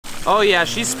Oh yeah,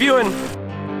 she's spewing.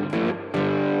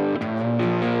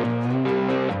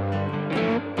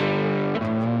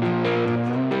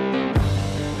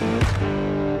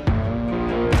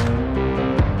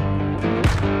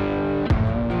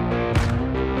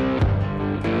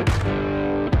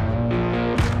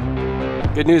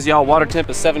 Good news, y'all. Water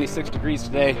temp is 76 degrees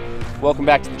today. Welcome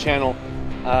back to the channel.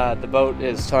 The boat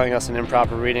is telling us an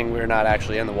improper reading. We're not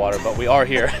actually in the water, but we are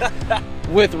here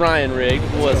with Ryan Rig.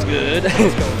 What's good?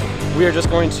 We are just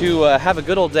going to have a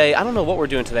good old day. I don't know what we're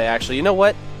doing today, actually. You know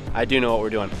what? I do know what we're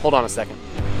doing. Hold on a second.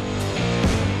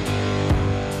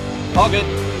 All good.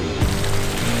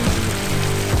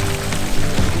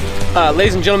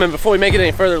 Ladies and gentlemen, before we make it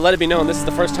any further, let it be known this is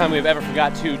the first time we've ever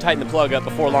forgot to tighten the plug up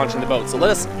before launching the boat. So let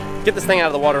us get this thing out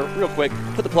of the water real quick,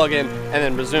 put the plug in, and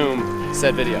then resume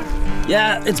said video.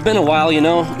 Yeah, it's been a while, you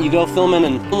know. You go filming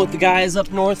and with the guys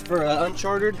up north for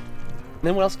Uncharted. And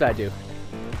then what else did I do?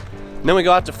 And then we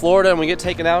go out to Florida and we get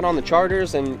taken out on the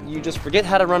charters, and you just forget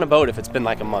how to run a boat if it's been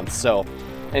like a month. So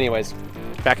anyways,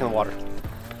 back in the water.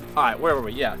 All right, where were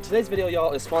we? Yeah, today's video,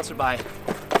 y'all, is sponsored by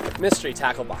Mystery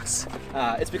Tackle Box.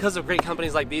 It's because of great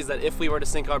companies like these that if we were to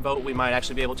sink our boat, we might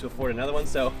actually be able to afford another one.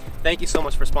 So thank you so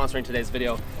much for sponsoring today's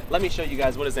video. Let me show you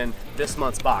guys what is in this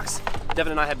month's box.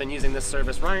 Devin and I have been using this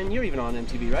service. Ryan, you're even on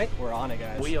MTB, right? We're on it,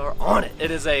 guys. We are on it. It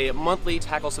is a monthly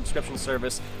tackle subscription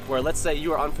service where, let's say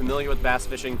you are unfamiliar with bass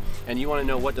fishing and you want to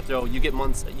know what to throw. You get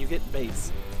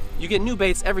baits. You get new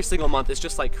baits every single month. It's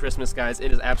just like Christmas, guys.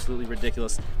 It is absolutely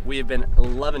ridiculous. We have been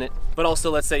loving it. But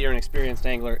also, let's say you're an experienced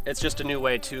angler. It's just a new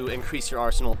way to increase your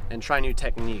arsenal and try new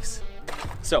techniques.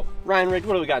 So, Ryan Rig,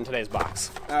 what do we got in today's box?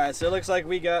 All right, so it looks like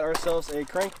we got ourselves a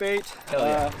crankbait,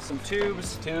 some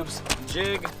tubes,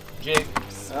 jig,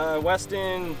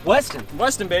 Westin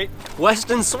bait,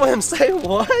 Westin Swim. Say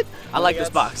what? I like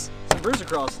this box. Some bruiser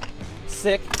crawls.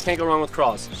 Sick. Can't go wrong with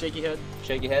crawls. Shaky head.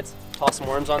 Shaky heads. Toss some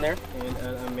worms on there. And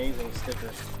an amazing sticker.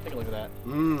 Take a look at that.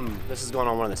 This is going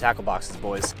on one of the tackle boxes,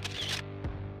 boys.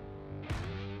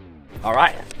 All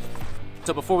right.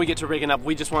 So before we get to rigging up,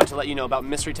 we just wanted to let you know about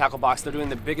Mystery Tackle Box. They're doing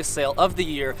the biggest sale of the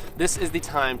year. This is the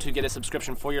time to get a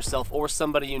subscription for yourself or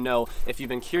somebody you know. If you've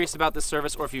been curious about this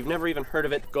service or if you've never even heard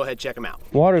of it, go ahead, check them out.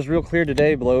 Water's real clear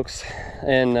today, blokes.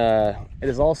 And it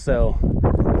is also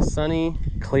sunny,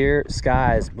 clear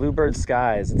skies, bluebird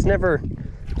skies. It's never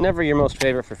your most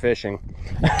favorite for fishing.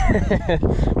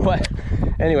 But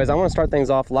anyways, I want to start things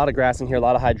off. A lot of grass in here, a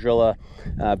lot of hydrilla,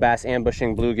 bass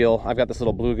ambushing, bluegill. I've got this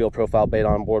little bluegill profile bait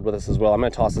on board with us as well. I'm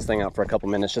going to toss this thing out for a couple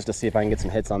minutes just to see if I can get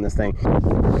some hits on this thing.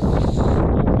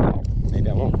 Maybe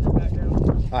I won't.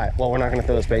 All right, well, we're not going to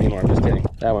throw this bait anymore. I'm just kidding.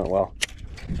 That went well.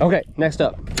 Okay, next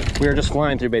up, we are just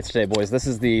flying through baits today, boys. This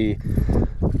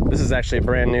is actually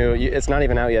brand new. It's not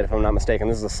even out yet, if I'm not mistaken.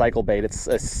 This is a cycle bait. It's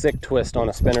a sick twist on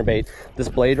a spinner bait. This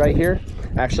blade right here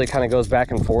actually kind of goes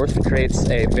back and forth. It creates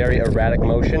a very erratic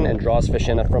motion and draws fish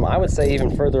in from, I would say,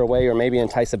 even further away, or maybe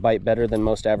entice a bite better than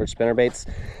most average spinner baits.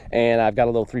 And I've got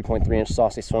a little 3.3-inch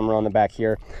saucy swimmer on the back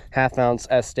here. 1/2 ounce,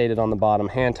 as stated on the bottom,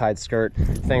 hand-tied skirt.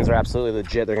 Things are absolutely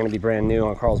legit. They're going to be brand new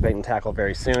on Karl's Bait and Tackle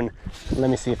very soon. Let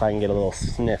me see if I can get a little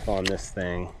sniff on this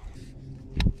thing.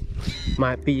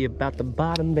 Might be about the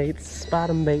bottom baits,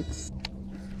 bottom baits.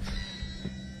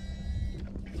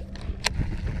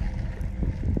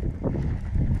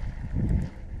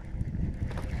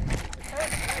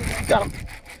 Got him.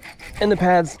 In the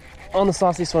pads, on the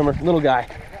saucy swimmer, little guy.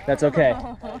 That's okay.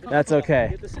 That's okay.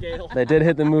 Get the scale. They did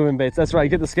hit the moving baits. That's right,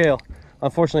 get the scale.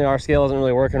 Unfortunately, our scale isn't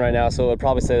really working right now, so it would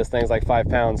probably say this thing's like 5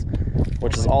 pounds,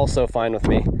 which is also fine with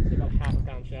me.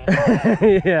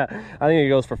 Yeah, I think it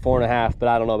goes for 4.5, but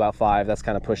I don't know about 5. That's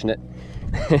kind of pushing it.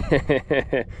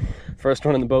 First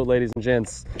one in the boat, ladies and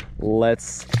gents.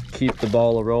 Let's keep the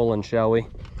ball a-rolling, shall we?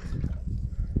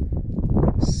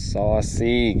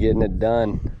 Saucy, getting it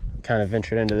done. Kind of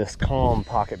ventured into this calm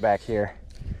pocket back here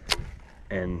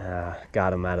and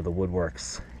got him out of the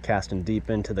woodworks. Casting deep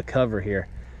into the cover here.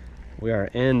 We are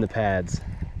in the pads,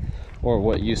 or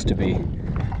what used to be.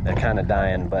 They're kind of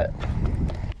dying, but...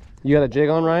 You got a jig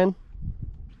on, Ryan?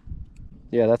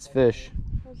 Yeah, that's fish.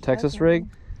 Texas rig?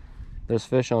 There's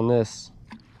fish on this.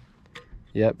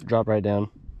 Yep, drop right down.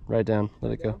 Right down,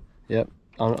 let it go. Yep,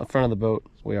 on the front of the boat.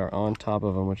 We are on top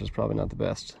of them, which is probably not the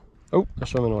best. Oh, they're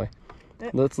swimming away.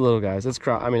 That's little guys. It's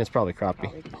it's probably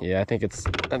crappie. Yeah, I think it's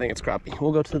crappie.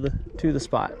 We'll go to the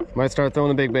spot. Might start throwing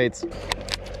the big baits.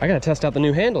 I gotta test out the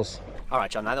new handles. All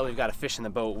right, y'all, now that we've got a fish in the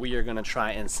boat, we are gonna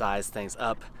try and size things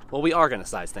up. Well, we are gonna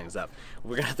size things up.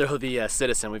 We're gonna throw the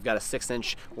Citizen. We've got a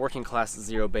 6-inch working class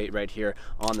zero bait right here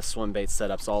on the swim bait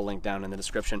setups, all linked down in the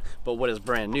description. But what is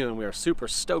brand new and we are super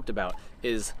stoked about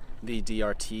is the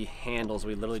DRT handles.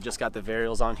 We literally just got the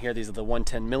varials on here. These are the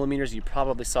 110 millimeters. You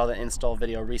probably saw the install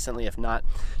video recently. If not,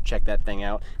 check that thing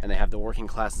out. And they have the working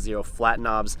class 0 flat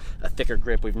knobs, a thicker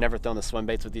grip. We've never thrown the swim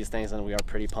baits with these things, and we are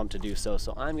pretty pumped to do so.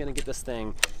 So I'm gonna get this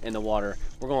thing in the water.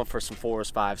 We're going for some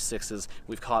 4s, 5s, 6s.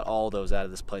 We've caught all those out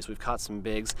of this place. We've caught some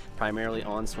bigs, primarily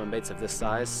on swim baits of this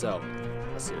size. So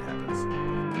let's see what happens.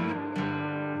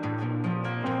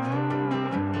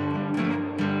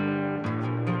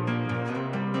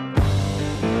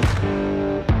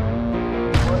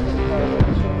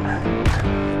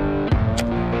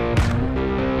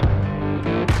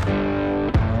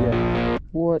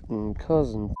 What in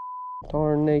cousin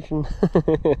darnation?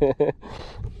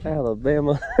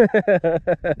 Alabama.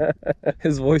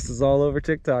 His voice is all over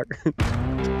TikTok.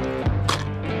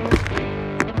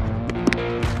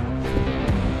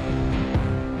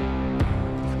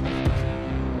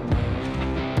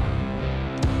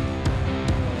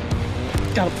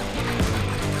 Got him.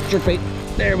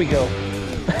 Jerkbait. There we go.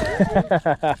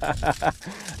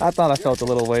 I thought I felt a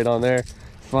little weight on there.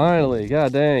 Finally,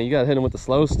 god dang, you gotta hit him with the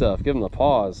slow stuff. Give him the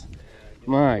pause.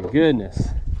 My goodness.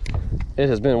 It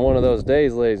has been one of those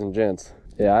days, ladies and gents.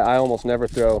 Yeah, I almost never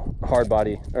throw hard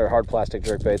body or hard plastic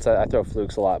jerk baits. I throw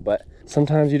flukes a lot, but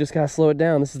sometimes you just gotta slow it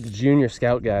down. This is the Junior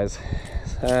Scout, guys.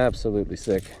 It's absolutely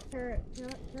sick.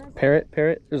 Parrot?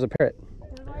 Parrot? There's a parrot.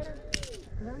 Parrot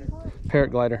glider. Oh,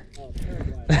 parrot glider.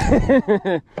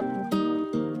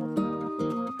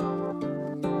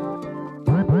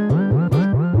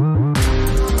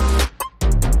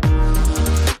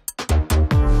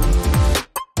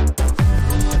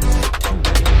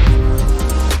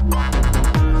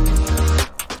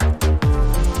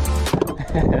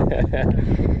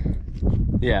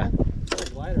 Yeah.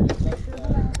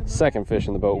 Second fish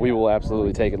in the boat. We will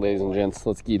absolutely take it, ladies and gents.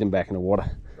 Let's get him back in the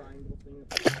water.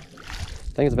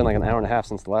 I think it's been like an hour and a half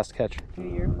since the last catch.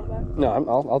 No,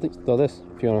 I'll throw this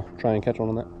if you want to try and catch one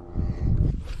on that.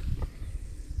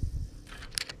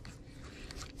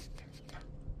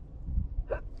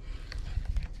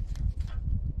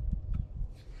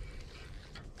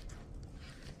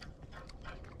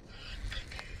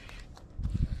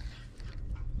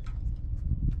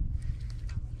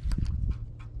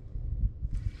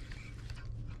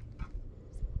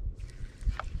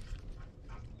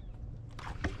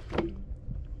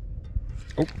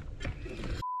 Oh.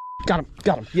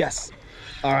 Got him, yes.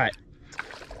 All right,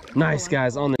 nice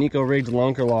guys on the Nico rigged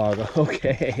lunker log.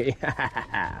 Okay.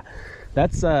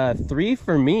 That's 3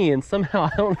 for me, and somehow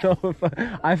I don't know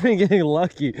if I've been getting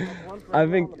lucky.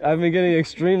 I've been getting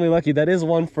extremely lucky. That is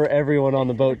 1 for everyone on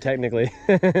the boat technically.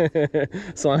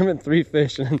 So I'm at 3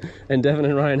 fish, and Devin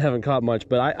and Ryan haven't caught much,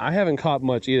 but I haven't caught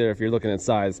much either if you're looking at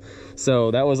size. So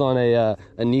that was on a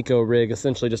Nico rig,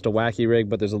 essentially just a wacky rig,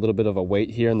 but there's a little bit of a weight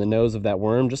here in the nose of that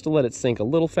worm just to let it sink a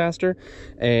little faster.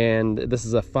 And this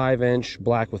is a 5-inch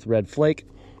black with red flake.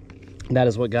 That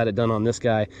is what got it done on this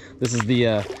guy. This is the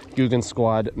Guggen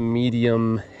Squad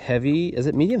medium heavy. Is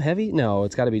it medium heavy? No,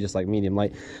 it's got to be just like medium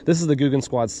light. This is the Guggen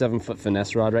Squad 7-foot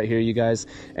finesse rod right here, you guys,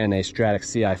 and a Stratic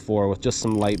CI4 with just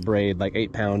some light braid, like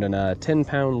 8-pound and a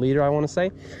 10-pound leader, I want to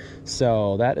say.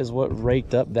 So that is what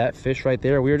raked up that fish right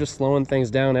there. We were just slowing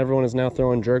things down. Everyone is now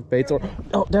throwing jerk baits.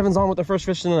 Oh, Devin's on with the first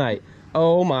fish of the night.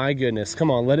 Oh my goodness. Come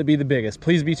on, let it be the biggest.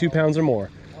 Please be 2 pounds or more.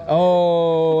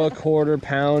 Oh, a 1/4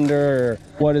 pounder.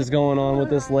 What is going on with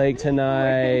this lake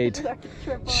tonight?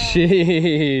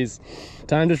 Jeez.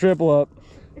 Time to triple up.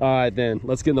 All right then,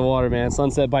 let's get in the water, man.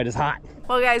 Sunset bite is hot.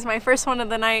 Well guys, my first one of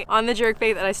the night on the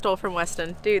jerkbait that I stole from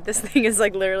Westin. Dude, this thing is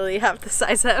like literally half the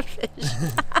size of that fish.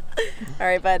 All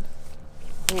right, bud.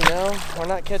 You know, we're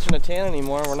not catching a tan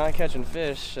anymore. We're not catching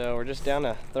fish, so we're just down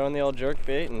to throwing the old jerk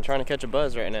bait and trying to catch a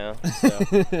buzz right now. So.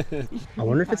 I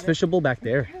wonder if it's fishable back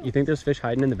there. You think there's fish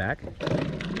hiding in the back?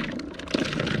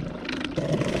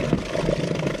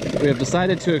 We have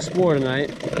decided to explore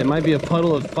tonight. It might be a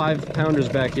puddle of 5-pounders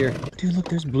back here. Dude, look,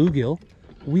 there's bluegill.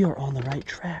 We are on the right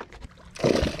track.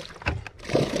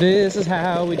 This is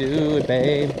how we do it,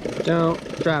 babe. Don't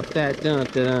drop that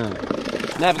dun-dun-dun.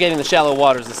 Navigating the shallow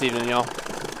waters this evening, y'all.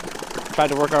 Tried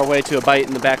to work our way to a bite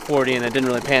in the back 40 and it didn't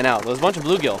really pan out. There was a bunch of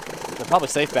bluegill. They're probably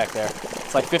safe back there.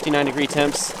 It's like 59-degree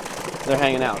temps. They're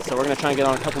hanging out. So we're gonna try and get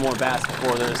on a couple more bass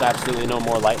before there's absolutely no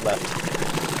more light left.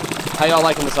 How y'all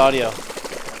liking this audio?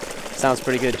 Sounds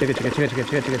pretty good. Chicka, chicka, chicka,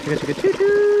 chicka, chicka, chicka, chicka,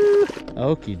 chicka.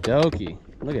 Okie dokie.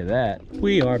 Look at that.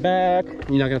 We are back.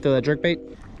 You not gonna throw that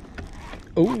jerkbait?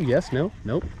 Oh, yes, no,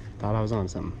 nope. Thought I was on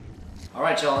something. All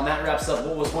right, y'all, and that wraps up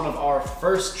what was one of our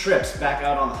first trips back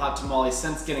out on the hot tamale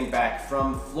since getting back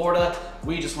from Florida.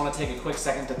 We just want to take a quick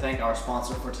second to thank our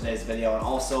sponsor for today's video and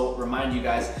also remind you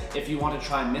guys, if you want to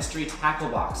try Mystery Tackle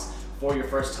Box for your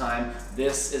first time,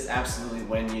 this is absolutely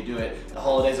when you do it. The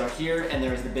holidays are here and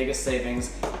there's the biggest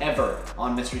savings ever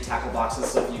on mystery tackle boxes.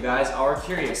 So if you guys are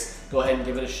curious, go ahead and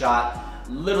give it a shot.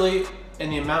 Literally, in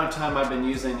the amount of time I've been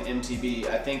using MTB,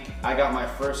 I think I got my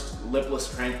first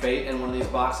lipless crankbait in one of these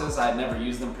boxes. I had never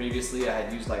used them previously. I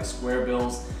had used like square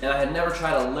bills, and I had never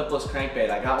tried a lipless crankbait.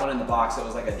 I got one in the box. It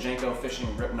was like a Jenko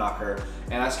fishing rip knocker,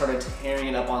 and I started tearing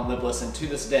it up on lipless, and to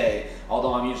this day,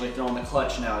 although I'm usually throwing the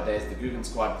clutch nowadays, the Guggen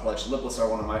Squad clutch, lipless are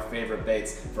one of my favorite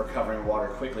baits for covering water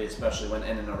quickly, especially when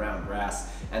in and around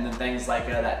grass. And then things like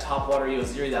that topwater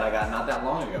Yoziri that I got not that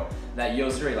long ago, that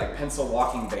Yoziri, like pencil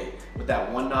walking bait with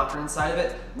that one knocker inside of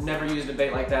it. Never used a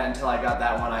bait like that until I got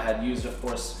that one. I had used, of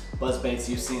course, buzz baits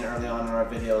you've seen early on in our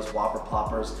videos, whopper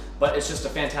ploppers, but it's just a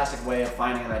fantastic way of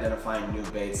finding and identifying new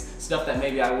baits, stuff that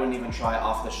maybe I wouldn't even try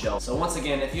off the shelf. So once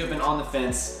again, if you have been on the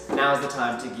fence, now's the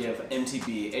time to give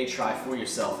MTB a try for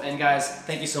yourself. And guys,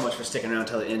 thank you so much for sticking around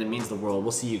till the end. It means the world.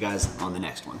 We'll see you guys on the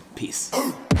next one. Peace.